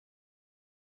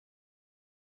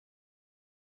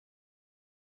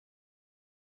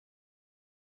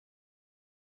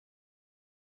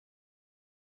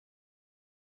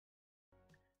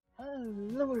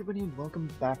Hello everybody and welcome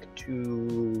back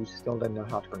to Still Don't Know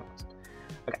How to Pronounce it.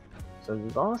 Okay, so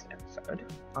last episode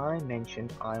I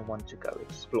mentioned I want to go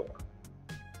explore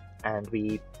and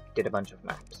we did a bunch of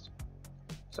maps.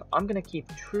 So I'm going to keep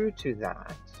true to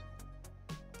that.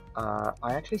 I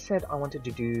actually said I wanted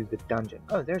to do the dungeon.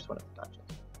 Oh, there's one of the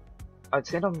dungeons. I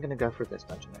said I'm going to go for this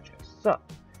dungeon actually. So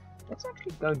let's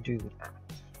actually go do that.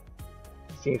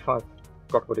 See if I've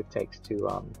got what it takes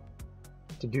to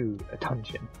do a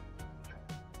dungeon.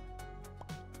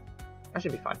 That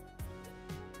should be fun.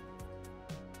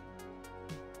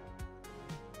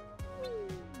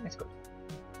 Let's go.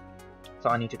 So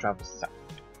I need to travel south.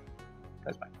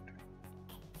 Goes back.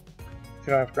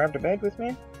 Should I have grabbed a bed with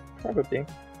me? Probably.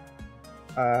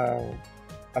 Am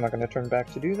I gonna turn back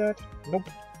to do that? Nope.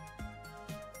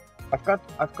 I've got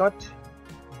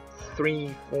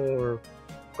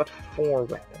four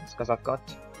weapons because I've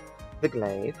got the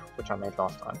glaive, which I made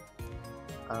last time.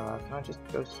 Can I just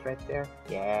go straight there?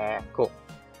 Yeah, cool.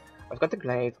 I've got the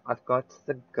glaive, I've got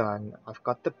the gun, I've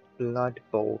got the blood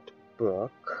bolt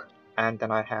book, and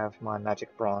then I have my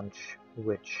magic branch,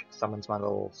 which summons my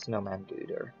little snowman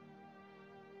duder.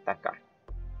 That guy.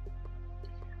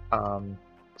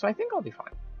 So I think I'll be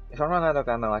fine. If I run out of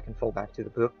ammo, I can fall back to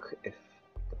the book. If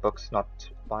the book's not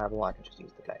viable, I can just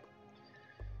use the glaive.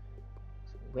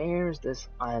 So where's this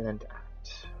island at?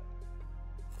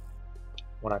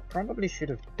 What I probably should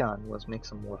have done was make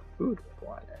some more food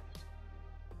before I left.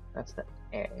 That's the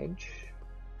edge.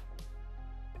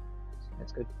 So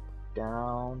let's go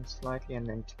down slightly and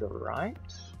then to the right.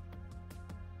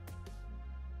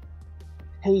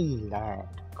 Hey, land.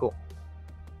 Cool.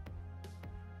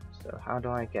 So how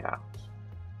do I get out?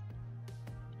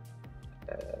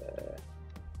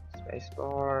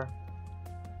 Spacebar.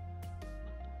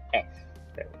 F.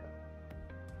 There we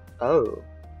go. Oh.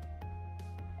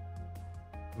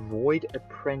 Void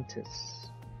Apprentice.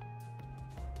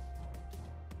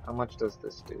 How much does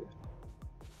this do?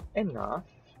 Enough.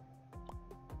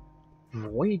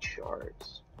 Void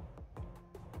Shards.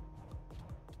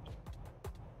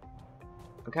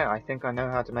 Okay, I think I know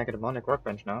how to make a demonic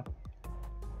workbench now.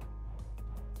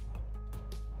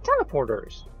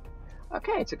 Teleporters!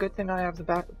 Okay, it's a good thing I have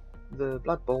the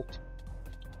blood bolt.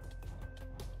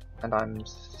 And I'm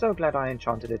so glad I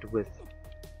enchanted it with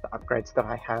the upgrades that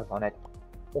I have on it.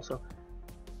 Also,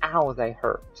 ow, they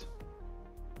hurt.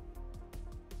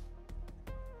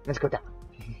 Let's go down.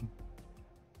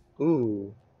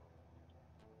 Ooh.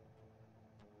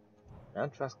 I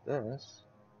don't trust this.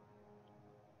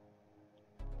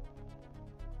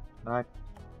 Okay,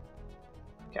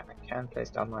 I can place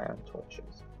down my own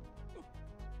torches.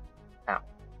 Ow.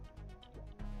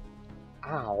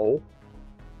 Ow.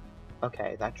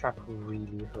 Okay, that trap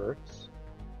really hurts.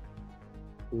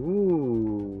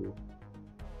 Ooh.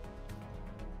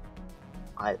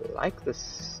 I like the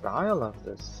style of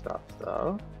this stuff,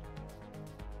 though.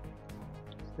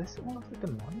 Is this all of the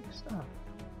demonic stuff?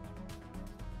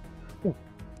 Ooh.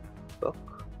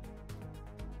 Book.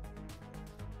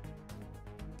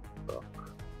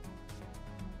 Book.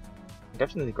 I'm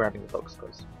definitely grabbing the books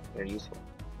because they're useful.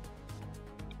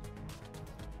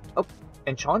 Oh,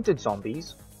 enchanted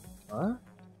zombies. Huh?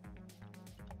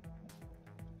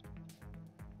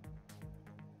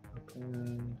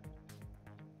 Open.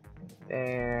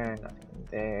 There, nothing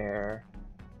there.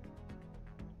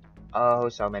 Oh,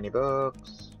 so many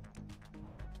books.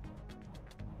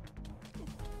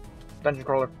 Dungeon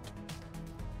crawler.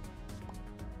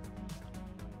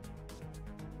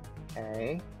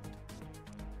 Okay.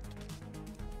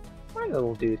 My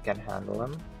little dude can handle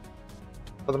him.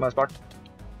 For the most part.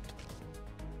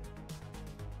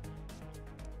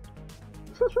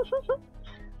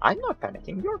 I'm not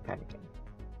panicking, you're panicking.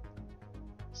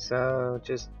 So,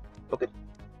 just book it.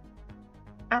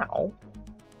 Ow.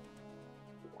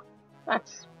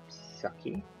 That's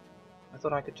sucky. I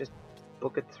thought I could just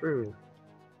book it through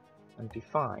and be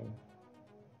fine.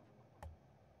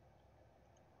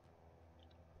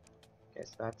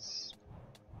 Guess that's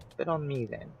a bit on me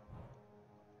then.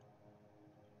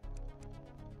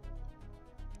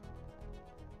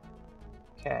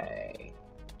 Okay.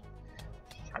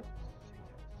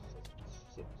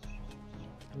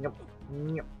 Nope.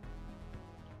 Nope.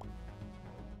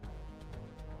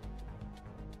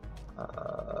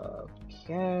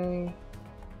 Okay.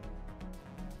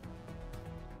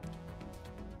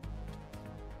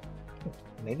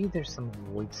 Maybe there's some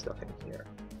void stuff in here.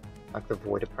 Like the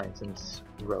Void Apprentice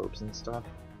robes and stuff.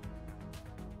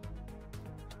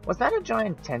 Was that a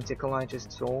giant tentacle I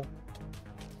just saw?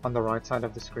 On the right side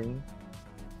of the screen?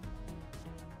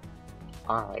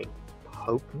 I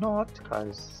hope not,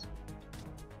 because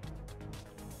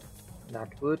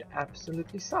That would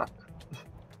absolutely suck.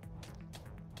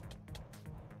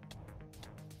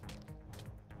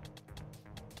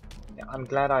 Yeah, I'm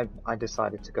glad I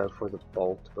decided to go for the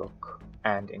Bolt book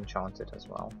and enchant it as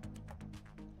well.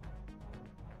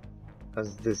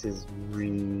 Because this is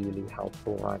really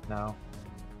helpful right now.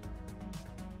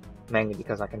 Mainly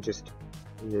because I can just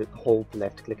hold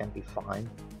left click and be fine.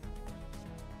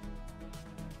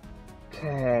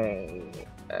 Okay,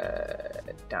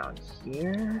 down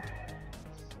here.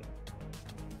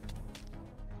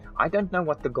 I don't know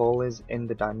what the goal is in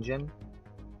the dungeon,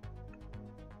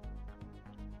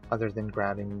 other than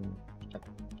grabbing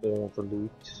all the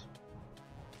loot.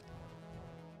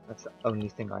 That's the only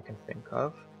thing I can think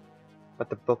of. But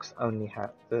the books only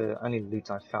have the only loot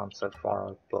I've found so far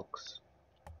are books.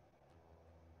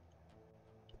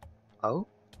 Oh,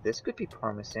 this could be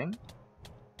promising.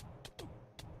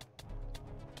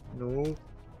 No. There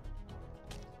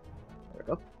we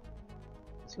go.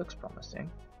 This looks promising.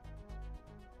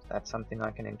 Is that something I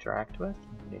can interact with?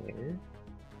 No.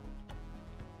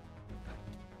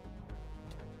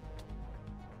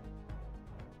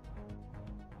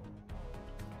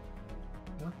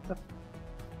 What the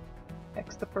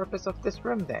heck's the purpose of this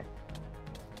room then?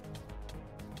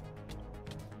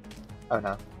 Oh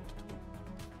no.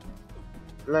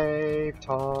 Slave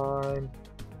time!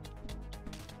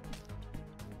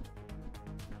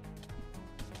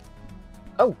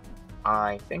 Oh!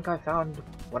 I think I found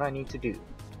what I need to do.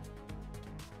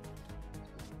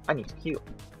 I need to heal.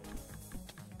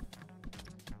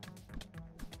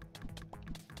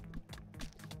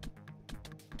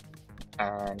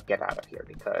 And get out of here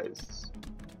because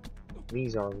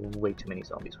these are way too many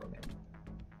zombies for me.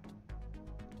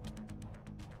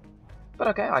 But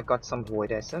okay, I got some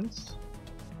Void Essence.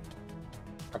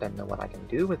 I don't know what I can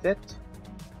do with it.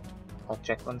 I'll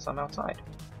check once I'm outside.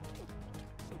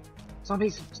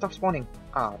 Zombies, stop spawning!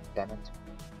 Ah, damn it.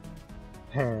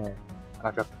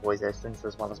 I've got Void Essence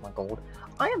as well as my gold.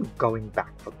 I am going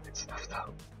back for that stuff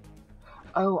though.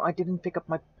 Oh, I didn't pick up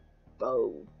my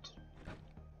boat.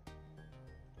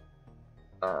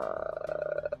 Can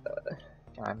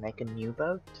I make a new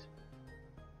boat?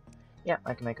 Yeah,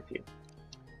 I can make a few.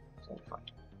 It's all fine.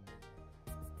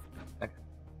 Okay.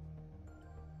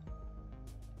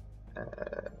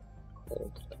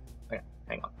 Hold. Okay,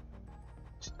 hang on.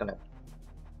 Just gonna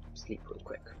sleep real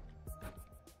quick.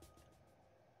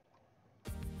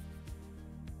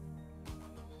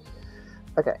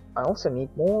 Okay, I also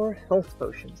need more health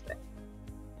potions then.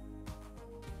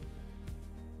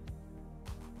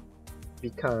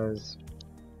 Because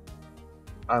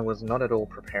I was not at all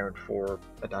prepared for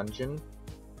a dungeon.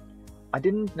 I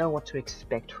didn't know what to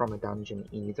expect from a dungeon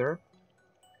either.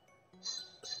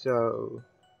 So,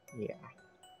 yeah.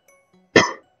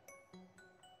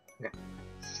 Okay.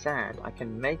 Sand. I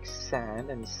can make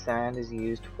sand, and sand is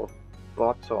used for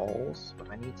bottles, but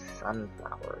I need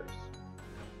sunflowers.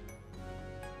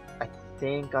 I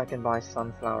think I can buy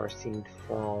sunflower seed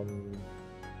from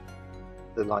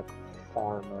the, like,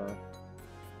 farmer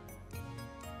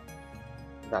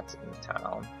that's in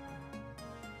town.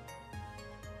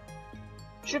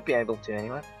 Should be able to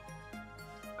anyway.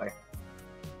 Okay.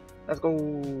 Let's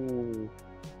go!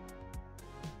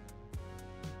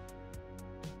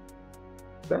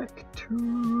 Back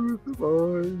to the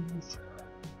mines!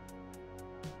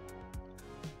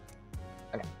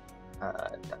 Okay.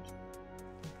 Dungeon.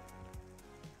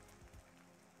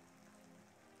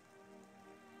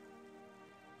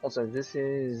 Also, this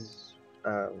is,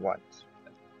 what?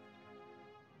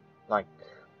 Like,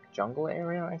 jungle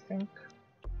area, I think?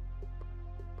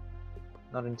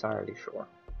 Not entirely sure.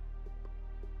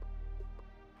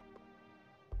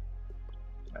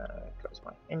 Close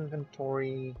my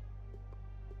inventory.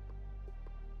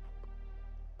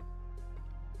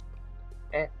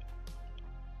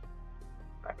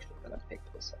 Actually, gonna pick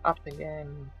this up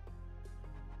again.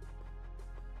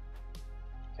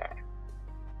 Okay.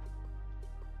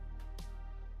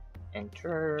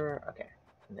 Enter. Okay.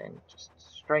 And then just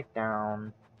straight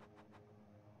down.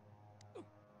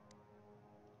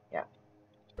 Yeah.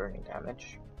 Burning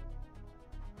damage.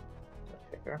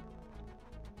 Figure.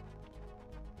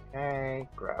 Okay.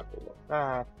 Grab all of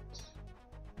that.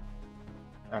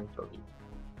 And bogey.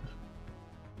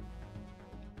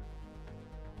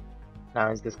 Now,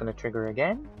 is this gonna trigger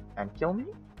again and kill me?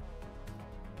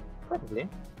 Probably.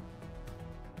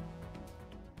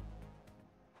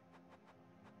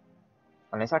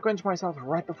 Unless I quench myself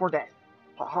right before death.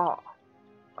 Haha!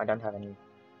 I don't have any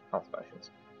health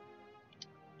potions.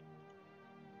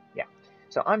 Yeah,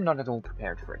 so I'm not at all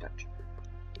prepared for a dungeon.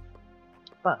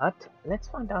 But let's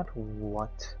find out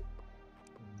what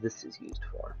this is used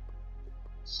for.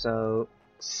 So,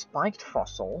 spiked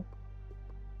fossil.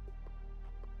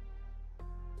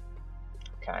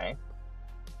 Okay.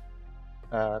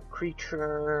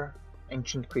 Creature,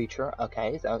 ancient creature.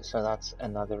 Okay, so that's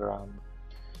another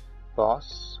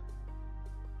boss.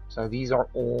 So these are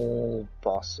all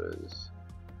bosses.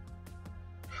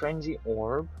 Frenzy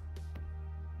orb.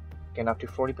 Gain up to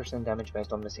 40% damage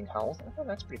based on missing health. Oh,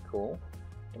 that's pretty cool.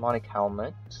 Demonic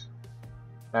helmet.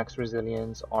 Max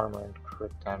resilience, armor, and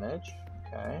crit damage.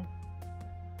 Okay.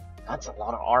 That's a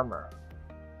lot of armor.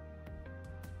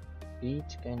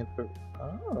 Beat, gain a...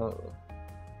 Oh.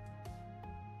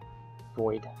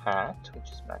 Void hat,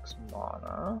 which is max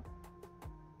mana.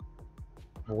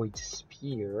 Void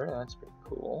spear, that's pretty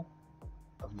cool.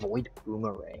 A void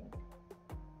boomerang.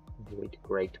 Void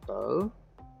great bow.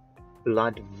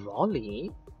 Blood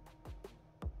volley.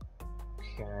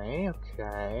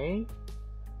 Okay.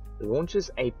 Launches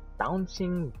a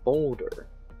bouncing boulder.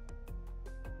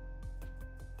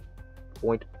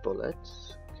 Void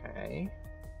bullets. Okay.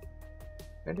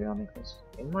 Where did I make this?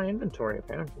 In my inventory,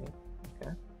 apparently.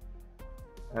 Okay.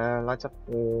 Lights up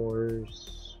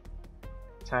ores.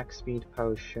 Attack speed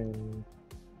potion.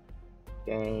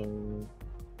 Gain.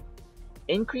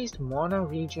 Increased mana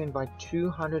regen by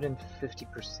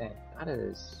 250%. That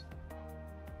is...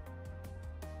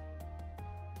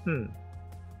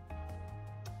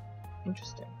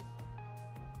 Interesting.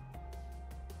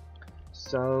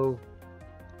 So...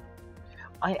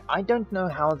 I don't know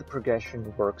how the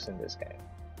progression works in this game.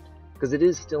 Because it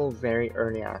is still very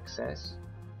early access.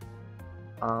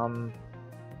 I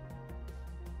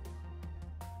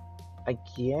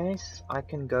guess I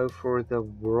can go for the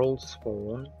world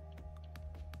spawn.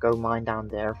 Go mine down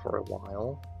there for a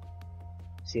while.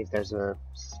 See if there's a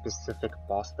specific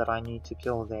boss that I need to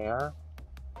kill there.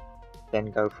 Then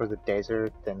go for the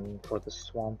desert, then for the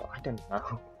swamp. I don't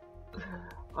know.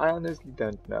 I honestly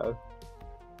don't know.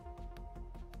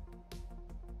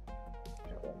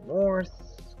 Go north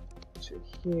to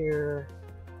here.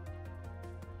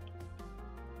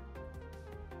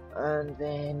 And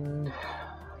then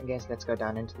I guess let's go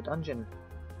down into the dungeon.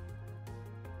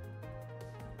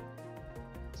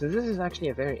 So this is actually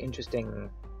a very interesting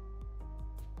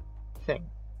thing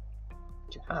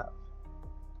to have.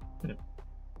 I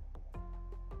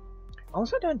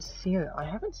also don't see I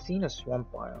haven't seen a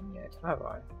swamp biome yet, have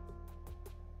I?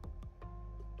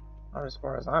 Not as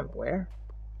far as I'm aware.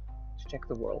 Let's check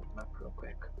the world map real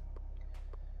quick.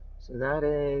 So that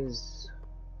is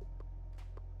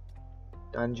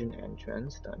dungeon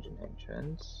entrance,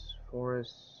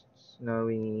 forest,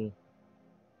 snowy.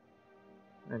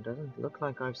 It doesn't look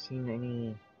like I've seen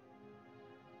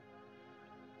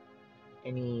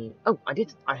any... Oh,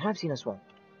 I have seen a swamp.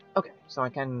 Okay, so I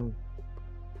can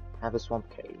have a swamp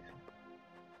cave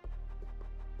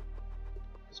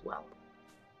as well.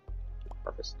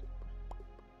 Harvest.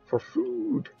 For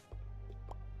food!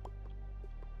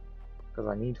 Because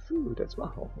I need food as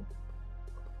well.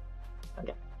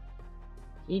 Okay.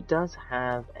 He does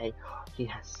have he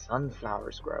has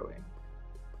sunflowers growing.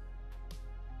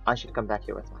 I should come back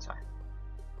here with my scythe.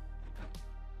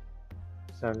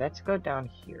 So let's go down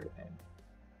here then.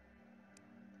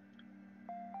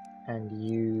 And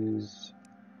use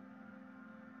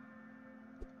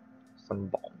some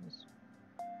bombs.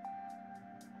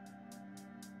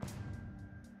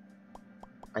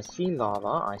 I see lava,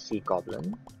 I see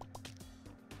goblin.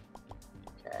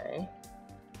 Okay.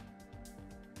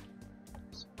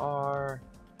 R.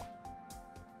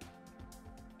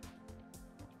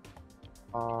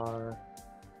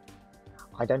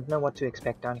 I don't know what to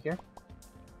expect down here.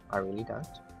 I really don't.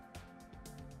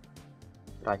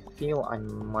 But I feel I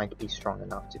might be strong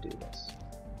enough to do this.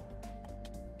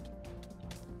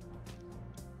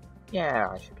 Yeah,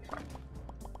 I should be fine.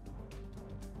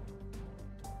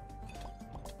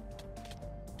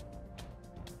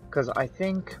 Because I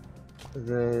think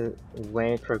the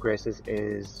way it progresses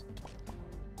is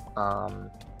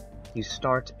you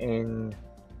start in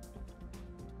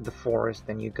the forest,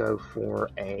 then you go for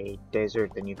a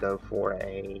desert, then you go for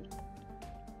a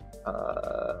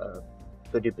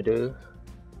badoo,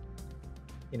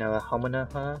 you know, a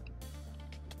homina, huh?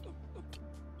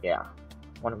 Yeah,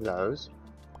 one of those.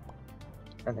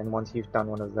 And then once you've done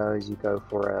one of those, you go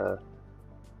for a...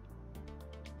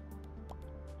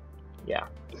 Yeah.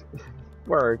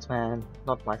 Words, man,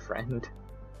 not my friend.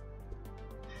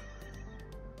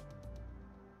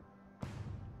 There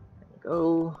we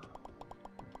go.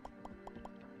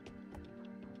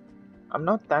 I'm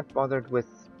not that bothered with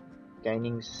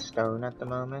gaining stone at the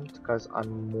moment, because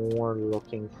I'm more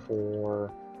looking for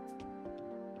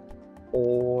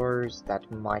ores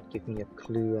that might give me a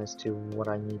clue as to what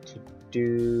I need to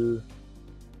do.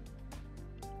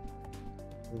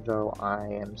 Though I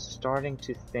am starting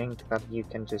to think that you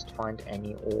can just find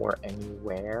any ore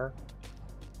anywhere.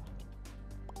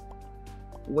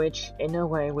 Which in a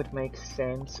way would make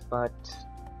sense, but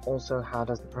also how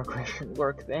does the progression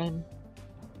work then?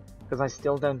 Because I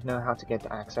still don't know how to get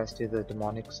access to the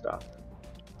demonic stuff.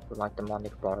 Like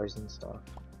demonic bars and stuff.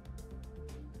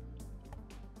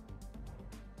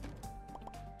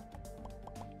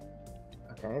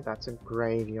 Okay, that's a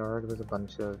graveyard with a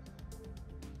bunch of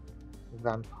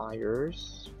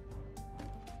vampires.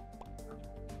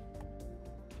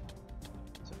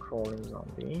 It's a crawling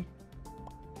zombie.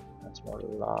 That's more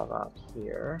lava out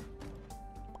here.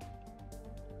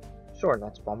 Sure,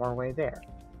 let's bomb our way there.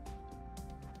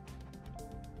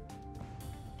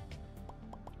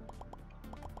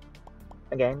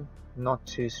 Again, not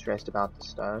too stressed about the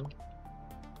stone,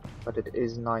 but it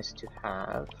is nice to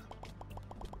have.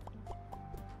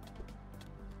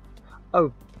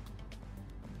 Oh!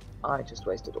 I just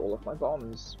wasted all of my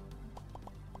bombs.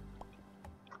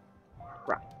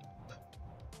 Crap.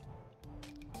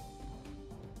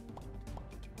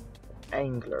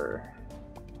 Angler.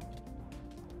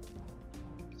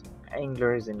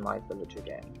 Angler is in my village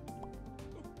again.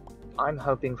 I'm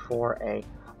hoping for a...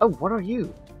 Oh, what are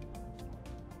you?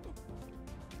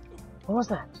 What was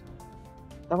that?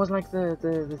 That was like the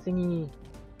thingy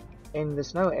in the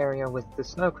snow area with the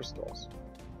snow crystals.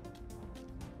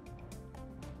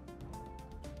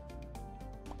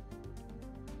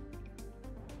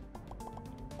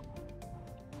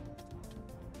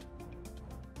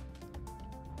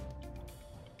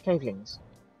 Cavelings.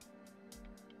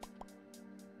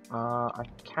 I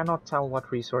cannot tell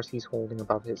what resource he's holding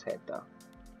above his head though.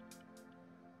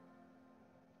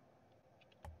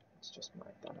 Let's just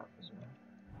mark that up as well.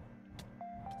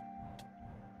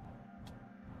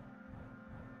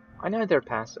 I know they're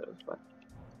passive, but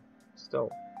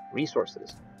still,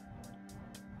 resources.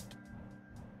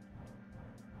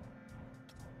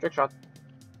 Trick shot.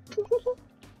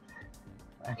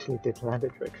 I actually did land a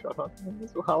trick shot on him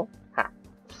as well. Ha.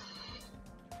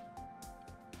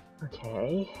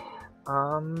 Okay.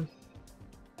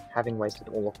 Having wasted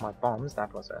all of my bombs,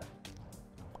 that was a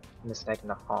mistake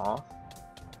and a half.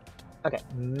 Okay,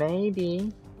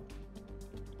 maybe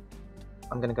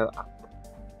I'm gonna go up.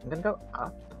 I'm gonna go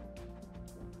up,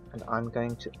 and I'm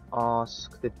going to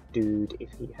ask the dude if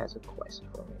he has a quest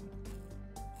for me.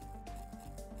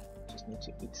 Just need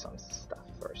to eat some stuff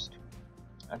first.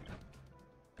 Okay.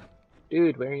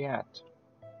 Dude, where are you at?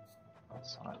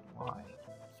 Outside. Why?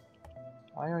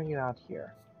 Why are you out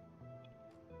here?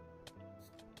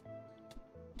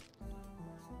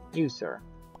 You, sir.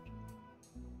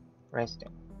 Resting.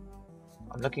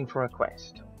 I'm looking for a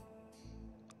quest.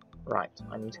 Right,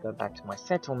 I need to go back to my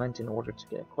settlement in order to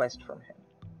get a quest from him.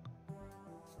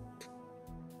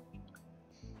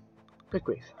 Good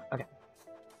grief. Okay.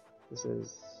 This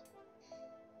is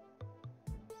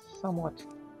somewhat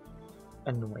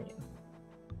annoying.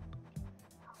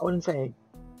 I wouldn't say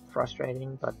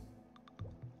frustrating, but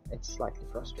it's slightly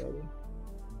frustrating.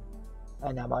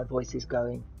 And now my voice is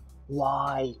going,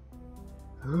 why?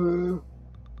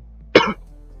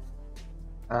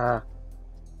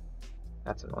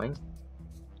 That's annoying.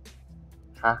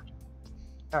 Ha.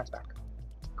 Now it's back.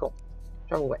 Cool.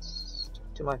 Travel west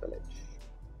to my village.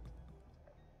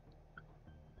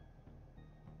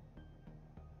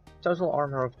 Total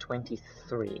armor of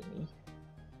 23.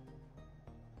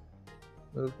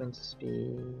 Movement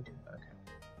speed. Okay.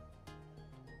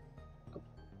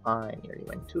 Oh, I nearly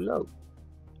went too low.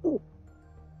 Ooh.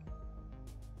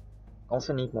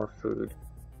 Also need more food.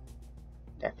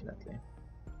 Definitely.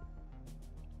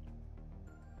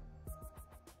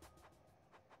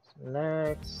 So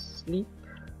let's sleep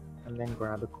and then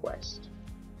grab a quest.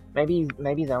 Maybe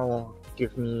that will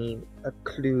give me a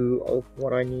clue of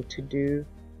what I need to do.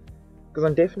 Because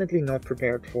I'm definitely not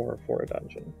prepared for a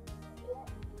dungeon.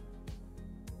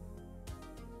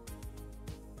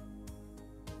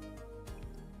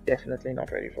 Definitely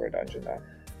not ready for a dungeon now.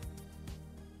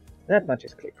 That much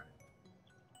is clear.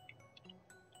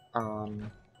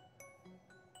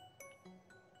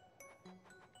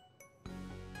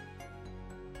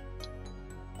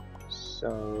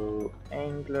 So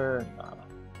angler,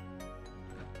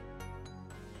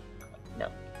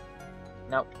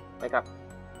 no, wake up.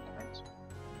 Right.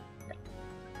 Yeah.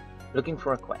 Looking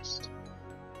for a quest.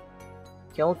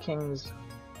 Kill kings.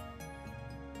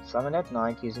 Summon at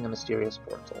night using a mysterious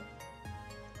portal.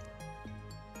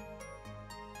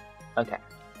 Okay,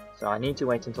 so I need to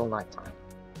wait until nighttime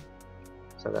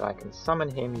so that I can summon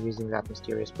him using that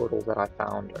mysterious portal that I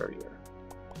found earlier.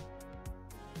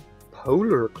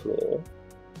 Polar Claw?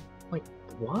 Wait,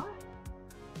 what?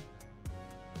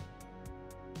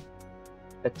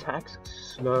 Attacks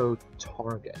slow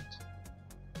target.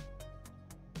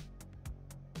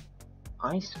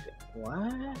 Ice fish.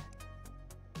 What?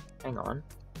 Hang on.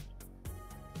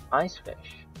 Ice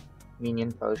fish.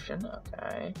 Minion potion.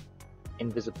 Okay.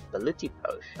 Invisibility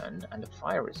potion and a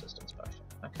fire resistance potion.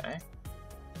 Okay.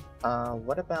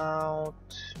 What about...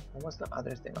 What was the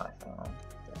other thing I found?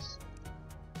 This.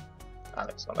 Ah,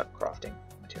 that's not a crafting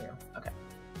material. Okay.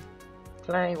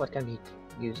 Clay, what can be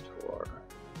used for?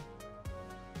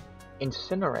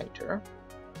 Incinerator.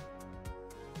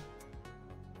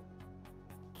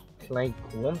 Clay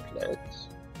gauntlet.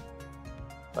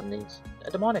 But needs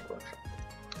a demonic workshop.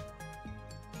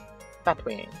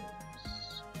 Batwings.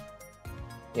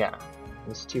 Yeah.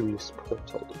 Mysterious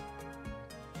portal.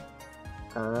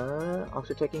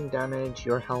 After taking damage,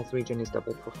 your health regen is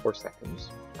doubled for 4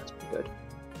 seconds. That's pretty good.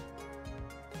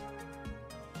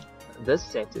 This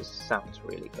set sounds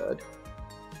really good.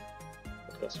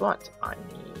 But guess what? I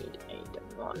need a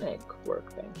demonic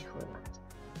workbench for that.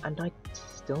 And I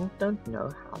still don't know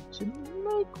how to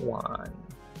make one.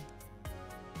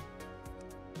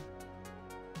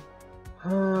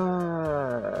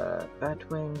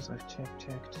 Batwings, I've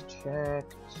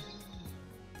checked.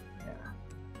 Yeah.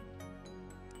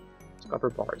 Copper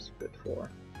bars, good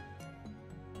for.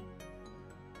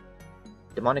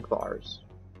 Demonic bars.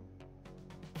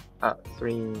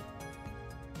 Three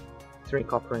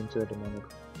copper into a demonic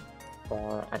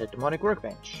bar at a demonic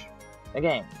workbench.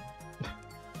 Again.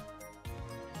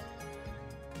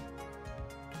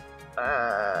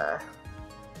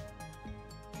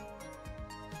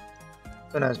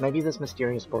 Who knows, maybe this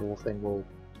mysterious portal thing will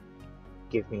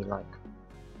give me, like,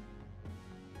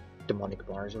 demonic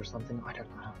bars or something, I don't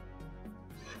know.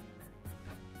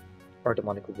 Or a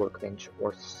demonic workbench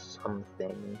or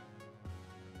something.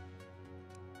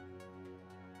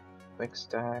 Quick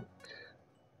stack.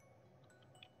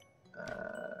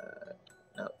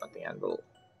 No, not the anvil.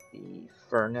 The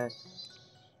furnace.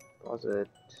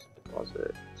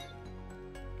 Deposit.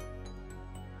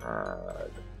 The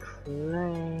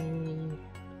clay.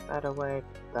 That away.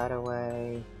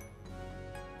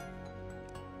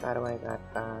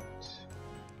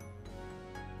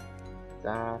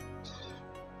 That.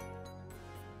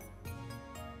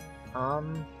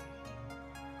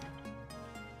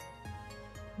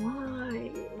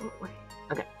 Why?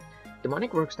 Okay.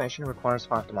 Demonic workstation requires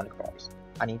 5 demonic bars.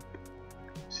 I need...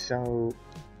 So...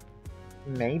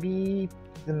 Maybe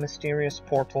the mysterious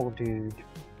portal dude,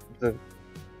 the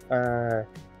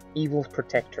Evil's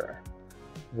Protector,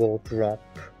 will drop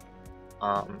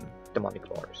demonic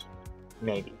bars.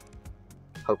 Maybe.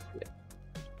 Hopefully.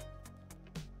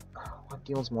 What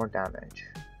deals more damage?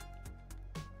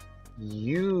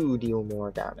 You deal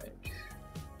more damage.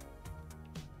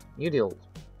 You deal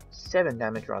 7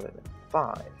 damage rather than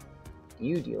 5.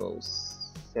 You deal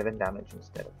 7 damage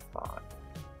instead of 5.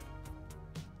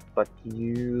 But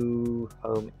you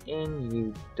home in,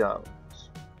 you don't.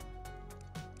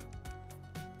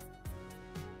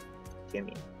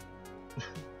 Gimme.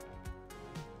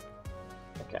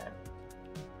 Okay.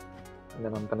 And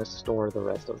then I'm gonna store the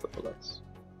rest of the bullets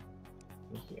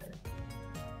in here.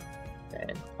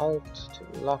 Then Alt to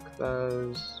lock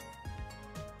those.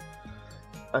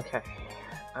 Okay.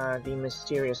 The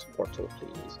mysterious portal,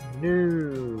 please.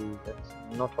 No, that's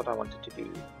not what I wanted to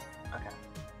do. Okay.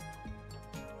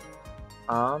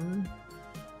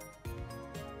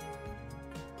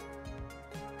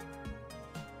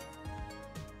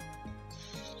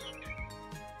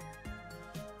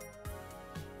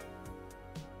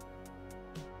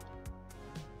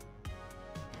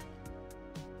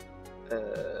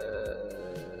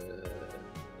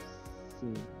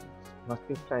 Seeds must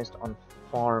be placed on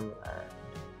farmland.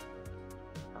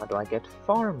 How do I get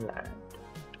farmland?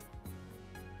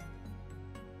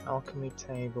 Alchemy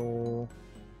table.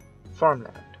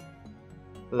 Farmland.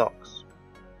 Logs.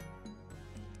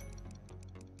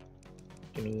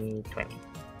 Give me 20.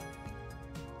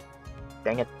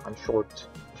 Dang it, I'm short.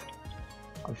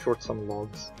 I'm short some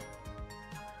logs.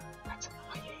 That's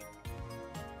annoying.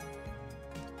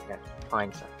 Yeah,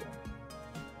 find something.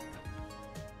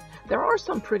 There are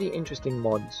some pretty interesting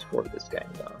mods for this game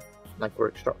though. Like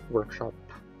workshop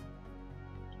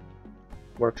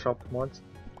mods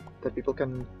that you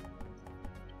can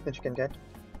get.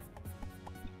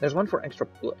 There's one for extra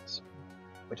bullets,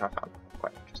 which I found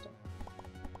quite interesting.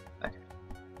 Okay.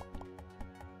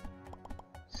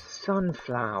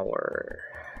 Sunflower.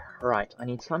 Right, I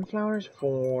need sunflowers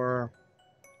for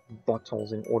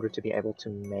bottles in order to be able to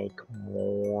make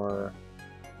more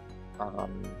yeah,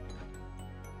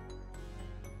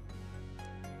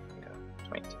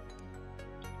 20.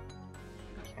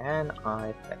 Can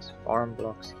I place farm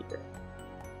blocks here?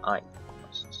 I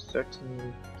most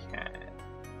certainly can.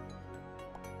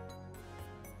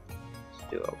 Let's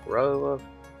do a row of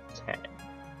 10.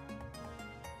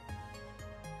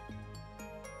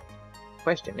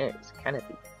 Question is, can it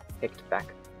be picked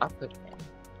back up again?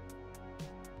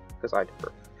 Because I'd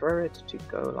prefer it to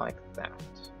go like that.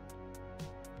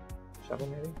 Shovel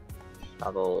maybe?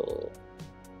 Shovel.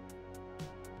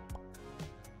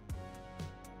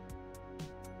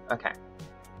 Okay.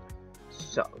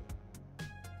 So.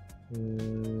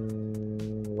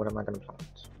 What am I going to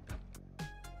plant?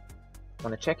 I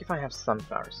want to check if I have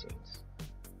sunflower seeds.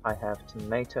 I have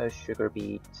tomatoes, sugar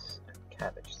beets, and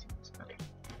cabbage seeds. Okay.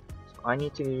 So I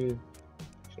need to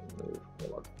actually move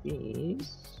all of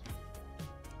these.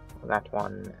 That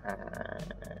one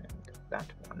and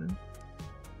that one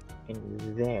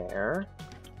in there.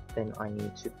 Then I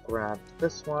need to grab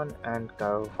this one and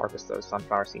go harvest those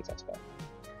sunflower seeds as well.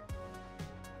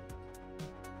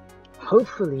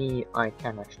 Hopefully I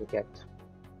can actually get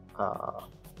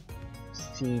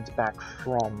seeds back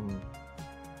from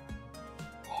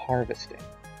harvesting.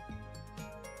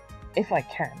 If I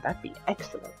can, that'd be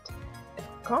excellent. If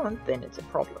I can't, then it's a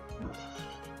problem.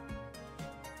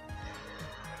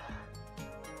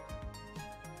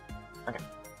 Okay.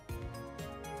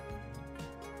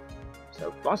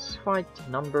 So boss fight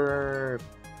number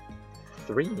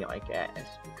 3, I guess,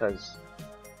 because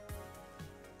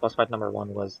boss fight number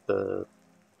 1 was the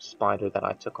spider that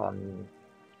I took on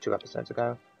 2 episodes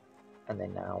ago, and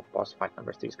then now boss fight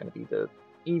number 3 is going to be the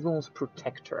Evil's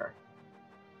Protector.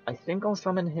 I think I'll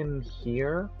summon him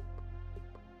here.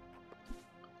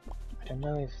 I don't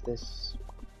know if this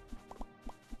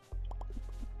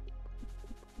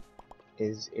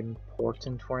is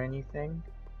important for anything.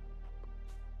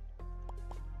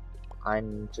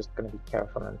 I'm just going to be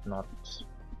careful and not...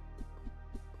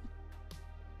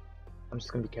 I'm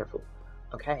just going to be careful.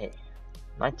 Okay,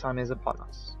 nighttime is upon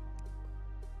us.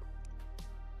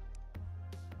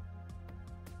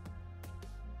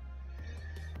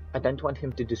 I don't want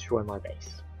him to destroy my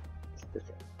base, is the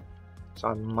thing. So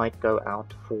I might go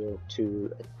out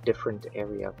to a different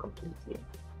area completely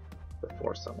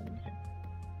before summoning him.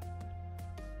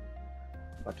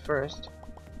 But first,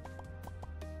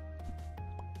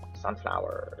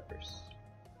 sunflowers.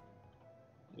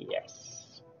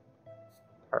 Yes.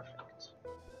 Perfect.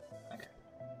 Okay.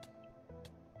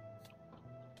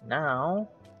 Now,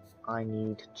 I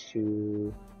need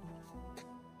to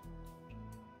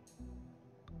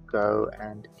go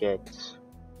and get...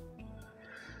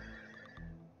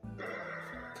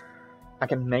 I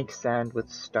can make sand with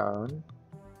stone.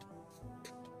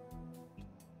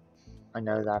 I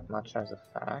know that much as a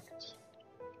fact.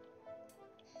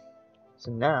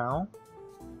 So now,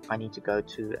 I need to go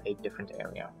to a different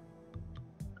area.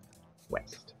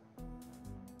 West.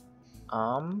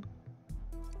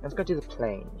 Let's go to the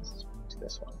plains, to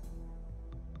this one.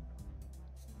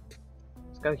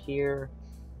 Let's go here.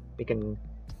 We can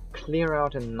clear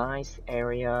out a nice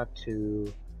area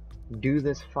to do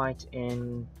this fight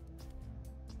in.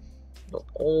 It'll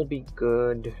all be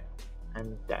good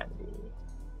and dandy.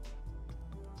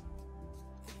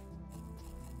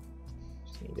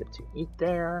 Just needed to eat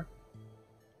there.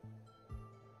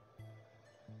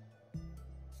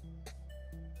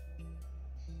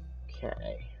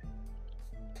 Okay.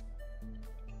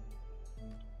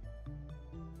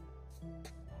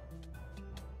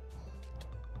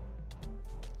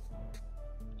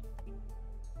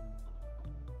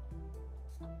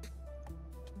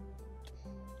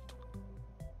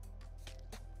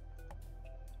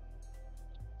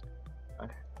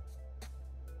 Okay.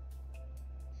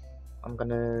 I'm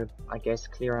gonna, I guess,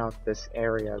 clear out this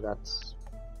area that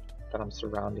I'm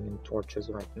surrounding in torches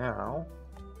right now.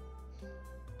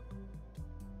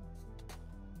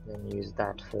 Then use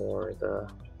that for the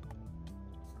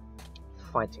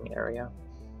fighting area.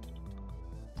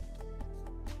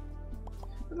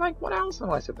 But like, what else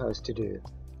am I supposed to do?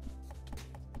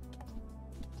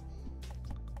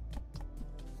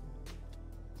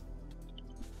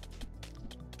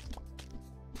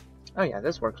 Oh yeah,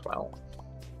 this works well.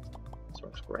 This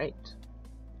works great.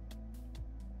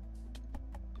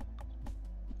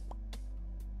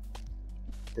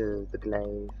 The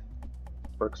glaive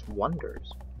works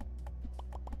wonders.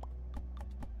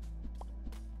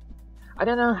 I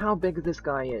don't know how big this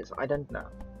guy is. I don't know.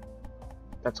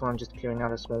 That's why I'm just clearing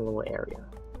out a small little area.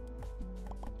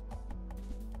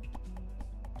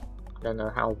 I don't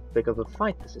know how big of a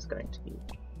fight this is going to be,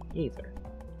 either.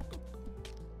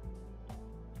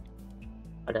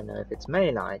 I don't know if it's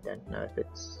melee, I don't know if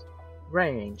it's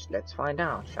ranged. Let's find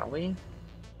out, shall we?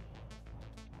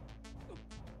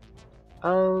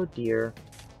 Oh dear.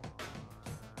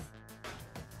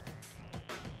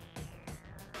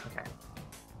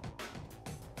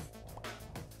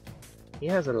 He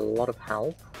has a lot of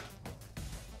health,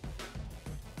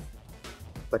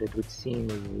 but it would seem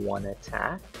one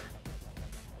attack.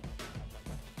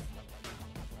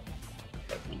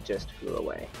 Okay, he just flew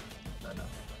away. Oh no.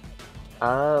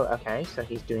 Oh, okay, so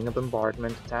he's doing a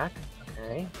bombardment attack.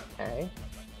 Okay, okay.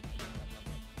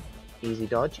 Easy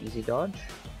dodge, easy dodge.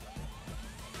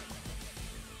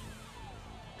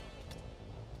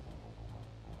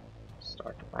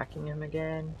 Start whacking him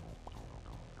again.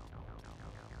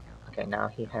 Okay, now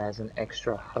he has an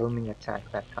extra homing attack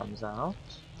that comes out.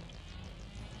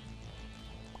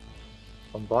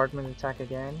 Bombardment attack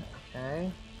again,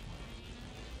 okay.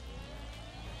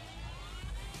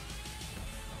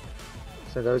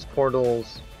 So those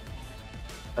portals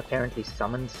apparently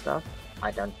summon stuff.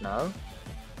 I don't know.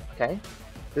 Okay.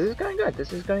 This is going good.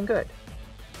 This is going good.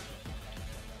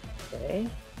 Okay.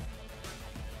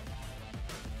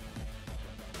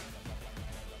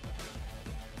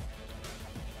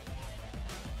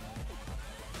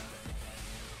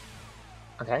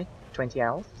 Okay. 20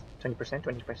 health. 20%,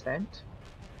 20%.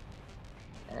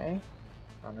 Okay.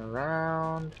 Run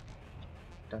around.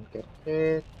 Don't get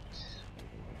hit.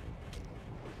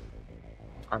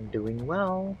 I'm doing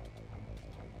well.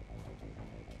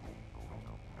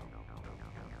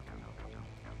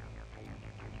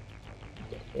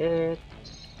 Get hit.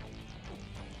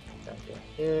 Don't get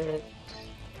hit.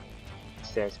 It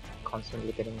says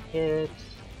constantly getting hit.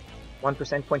 1%,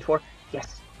 0.4.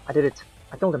 Yes, I did it.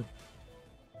 I killed him.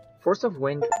 Force of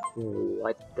Wind.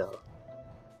 What the?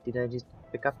 Did I just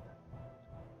pick up?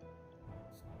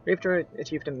 Reaptor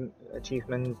achieved an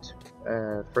achievement.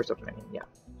 First of many. Yeah.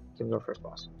 Kill your first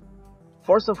boss.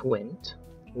 Force of Wind.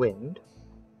 Wind.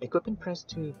 Equip and press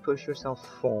to push yourself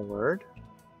forward.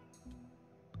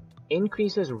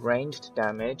 Increases ranged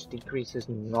damage, decreases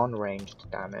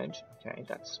non-ranged damage. Okay,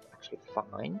 that's actually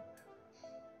fine.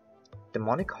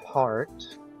 Demonic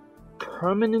Heart.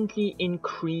 Permanently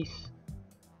increase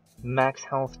max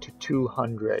health to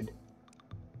 200.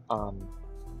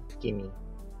 Gimme.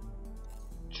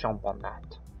 Jump on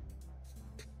that.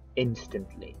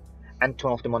 Instantly. And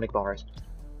 12 demonic bars.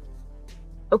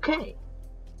 Okay.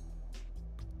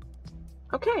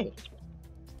 Okay.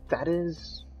 That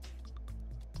is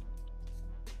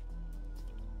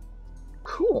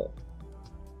cool.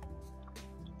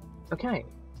 Okay.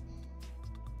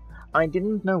 I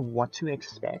didn't know what to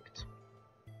expect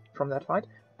from that fight.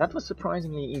 That was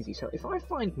surprisingly easy. So if I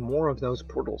find more of those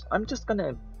portals, I'm just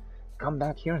gonna come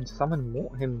back here and summon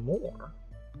him more.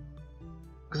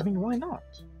 Because I mean, why not?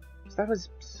 Because that was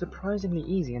surprisingly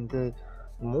easy, and the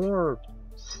more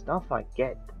stuff I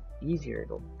get, the easier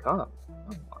it'll become.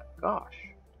 Oh my gosh.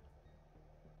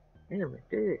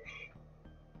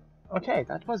 Okay,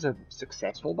 that was a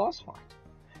successful boss fight.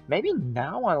 Maybe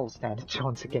now I'll stand a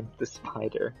chance against the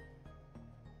spider.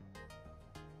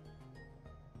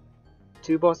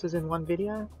 2 bosses in one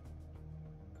video?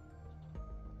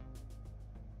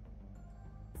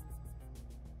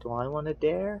 Do I want to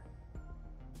dare?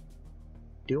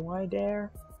 Do I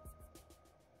dare?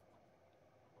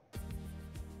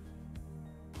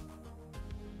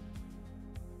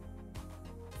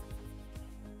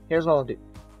 Here's what I'll do.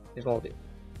 Here's what I'll do.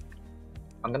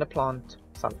 I'm gonna plant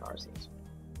sunflower seeds.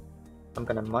 I'm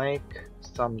gonna make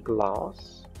some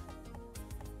glass.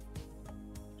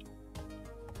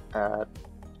 I'm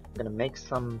gonna make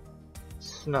some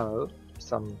snow,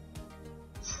 some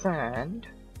sand,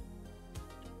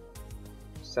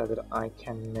 so that I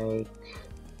can make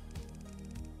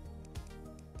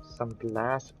some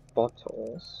glass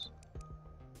bottles.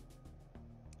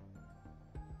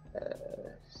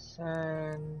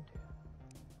 Sand,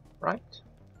 right?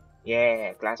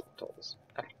 Yeah, glass bottles.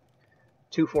 Okay.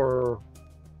 2 for.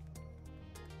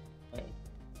 Wait,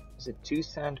 is it 2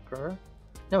 sand per?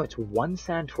 No, it's 1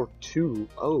 sand for 2.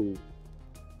 Oh,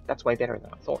 that's way better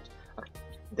than I thought. Okay,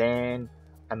 then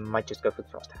I might just go for the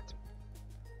frost hat.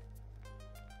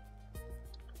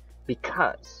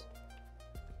 Because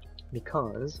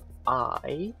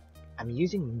I am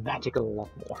using magic a lot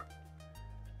more.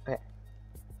 Okay.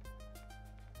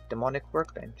 Demonic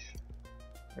workbench.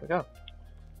 There we go.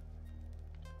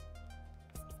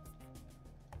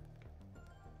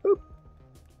 Boop.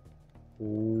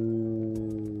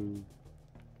 Ooh.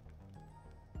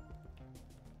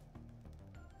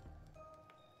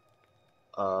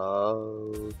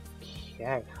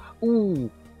 Okay. Ooh.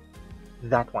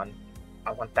 That one.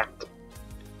 I want that.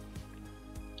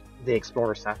 The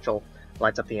Explorer Satchel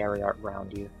lights up the area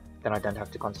around you. Then I don't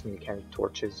have to constantly carry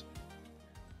torches.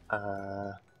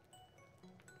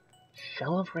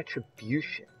 Shell of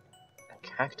Retribution. A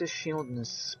cactus shield and a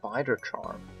spider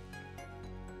charm.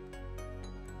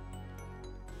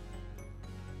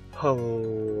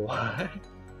 Oh.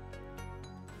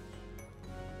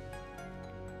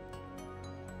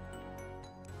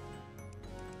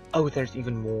 Oh, there's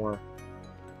even more.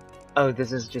 Oh,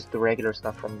 this is just the regular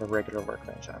stuff from the regular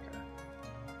workbench. Okay.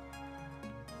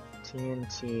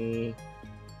 TNT.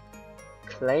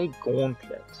 Clay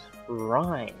Gauntlet.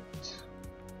 Right.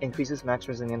 Increases max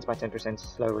resilience by 10%,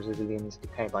 slow resilience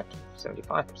decay by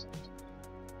 75%.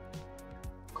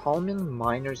 Calming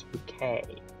Miner's Bouquet.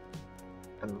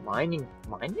 A mining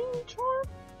charm?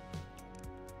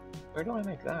 Where do I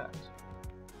make that?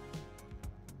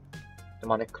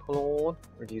 Demonic Claw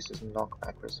reduces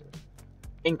knockback resistance.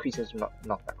 Increases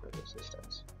knockback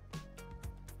resistance.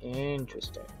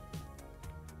 Interesting.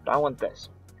 But I want this.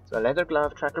 So leather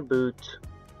glove, tracker boot,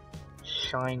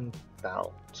 shine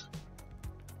belt.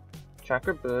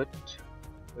 Tracker boot,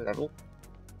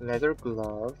 leather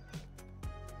glove.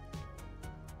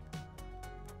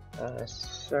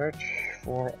 Search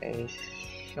for a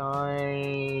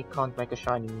can't make a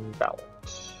shining belt.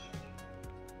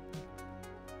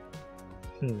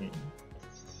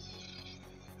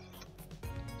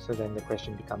 So then the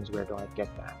question becomes, where do I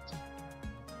get that?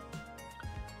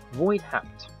 Void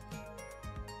Hat.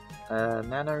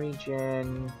 Mana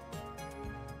regen,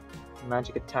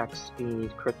 magic attack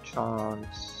speed, crit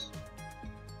chance,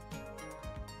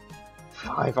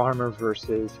 5 armor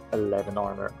versus 11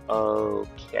 armor.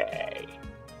 Okay.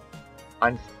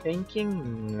 I'm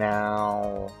thinking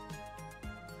now...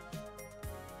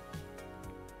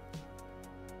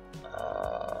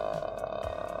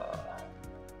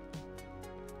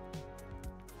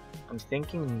 I'm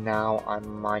thinking now I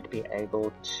might be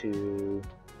able to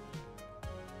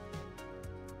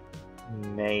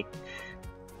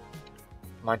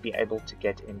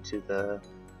get into the...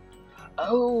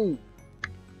 Oh!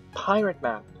 Pirate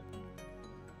map!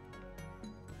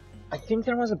 I think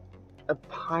there was a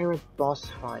pirate boss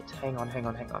fight. Hang on.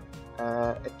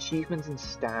 Achievements and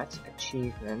stats.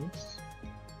 Achievements.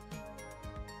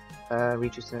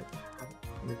 Reaches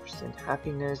 100%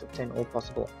 happiness. Obtain all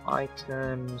possible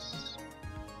items.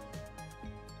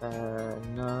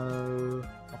 No.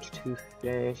 Catch 2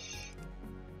 fish.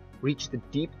 Reach the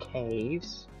deep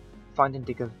caves. Find and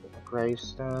dig a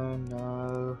gravestone.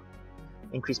 No.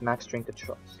 Increase max strength at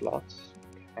slots.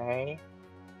 Okay.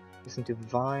 Listen to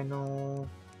vinyl.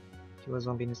 Kill a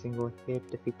zombie in a single hit.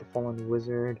 Defeat the fallen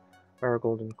wizard. Wear a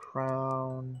golden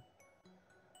crown.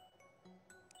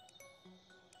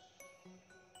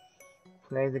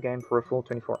 Play the game for a full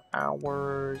 24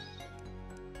 hours.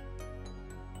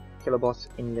 Kill a boss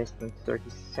in less than 30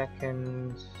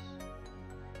 seconds.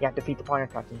 Yeah, defeat the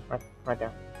pirate captain. Right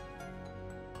there.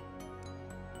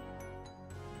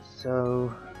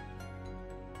 So...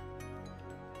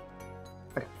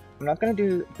 okay, I'm not gonna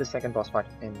do the second boss fight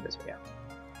in this video,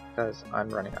 because I'm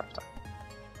running out of time.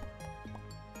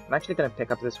 I'm actually gonna pick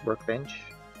up this workbench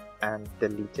and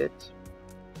delete it,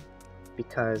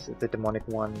 because the demonic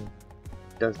one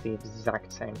does the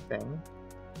exact same thing.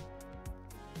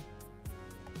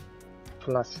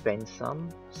 Plus then some,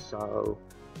 so...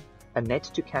 a net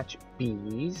to catch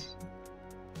bees.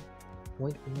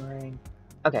 Void boomerang.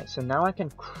 Okay, so now I can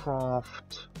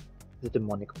craft the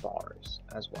demonic bars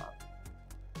as well.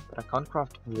 But I can't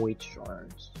craft void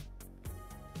shards.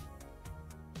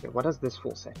 Okay, what does this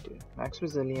full set do? Max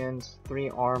resilience,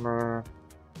 3 armor,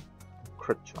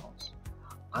 crit chance.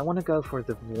 I want to go for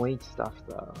the void stuff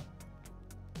though.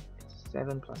 It's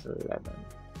 7 plus 11.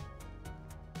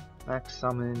 Max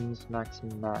summons, max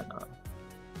mana.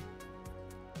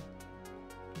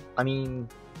 I mean...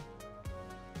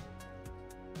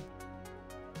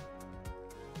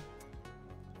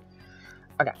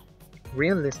 okay,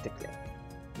 realistically,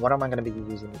 what am I going to be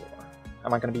using more?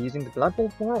 Am I going to be using the Blood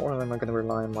Bolt more, or am I going to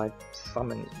rely on my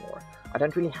summons more? I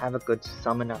don't really have a good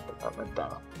summon at the moment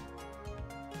though.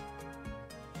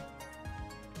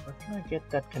 What can I get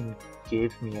that can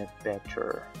give me a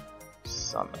better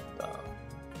summon though?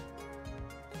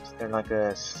 Is there like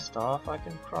a staff I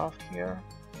can craft here?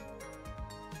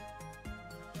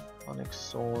 Onyx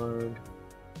sword.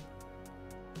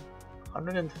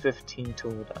 115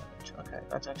 tool damage. Okay,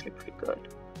 that's actually pretty good.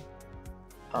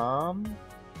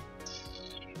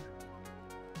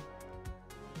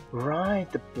 Right,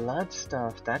 the blood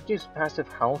stuff. That gives passive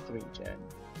health regen.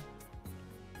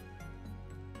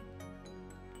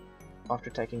 After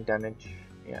taking damage,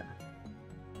 yeah.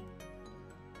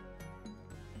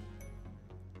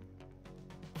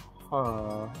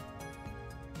 Huh.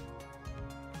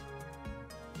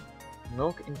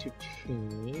 Milk into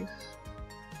cheese.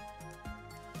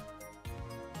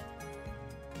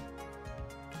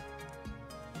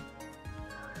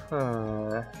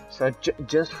 So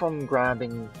just from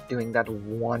doing that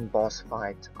one boss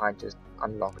fight, I just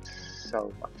unlocked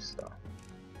so much stuff.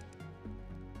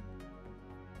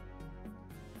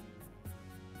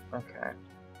 Okay.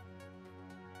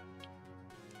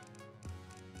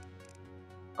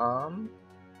 I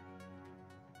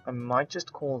might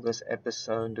just call this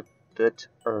episode a bit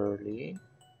early,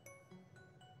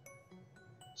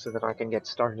 so that I can get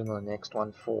started on the next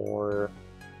one for...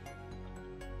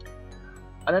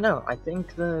 I don't know, I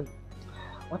think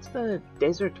what's the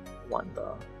desert one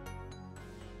though?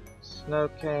 Snow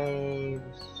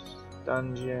caves,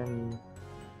 dungeon,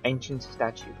 ancient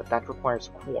statue, but that requires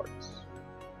quartz.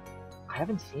 I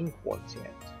haven't seen quartz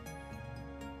yet.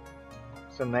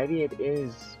 So maybe it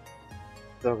is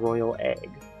the royal egg.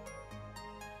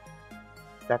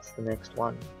 That's the next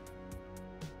one.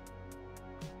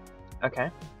 Okay.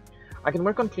 I can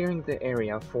work on clearing the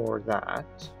area for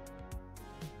that.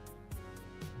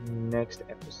 Next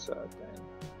episode then.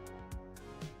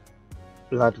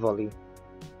 Blood Volley.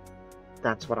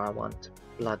 That's what I want.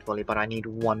 Blood Volley, but I need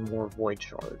one more Void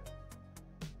Shard.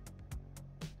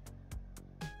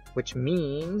 Which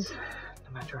means,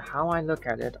 no matter how I look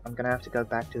at it, I'm gonna have to go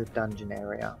back to the dungeon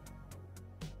area.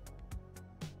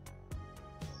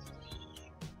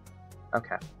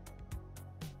 Okay.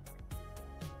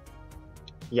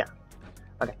 Yeah.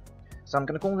 Okay. So I'm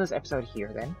gonna call this episode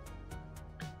here then.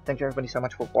 Thank you everybody so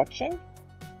much for watching.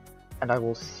 And I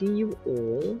will see you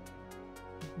all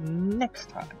next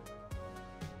time.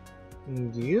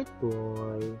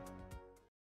 Goodbye.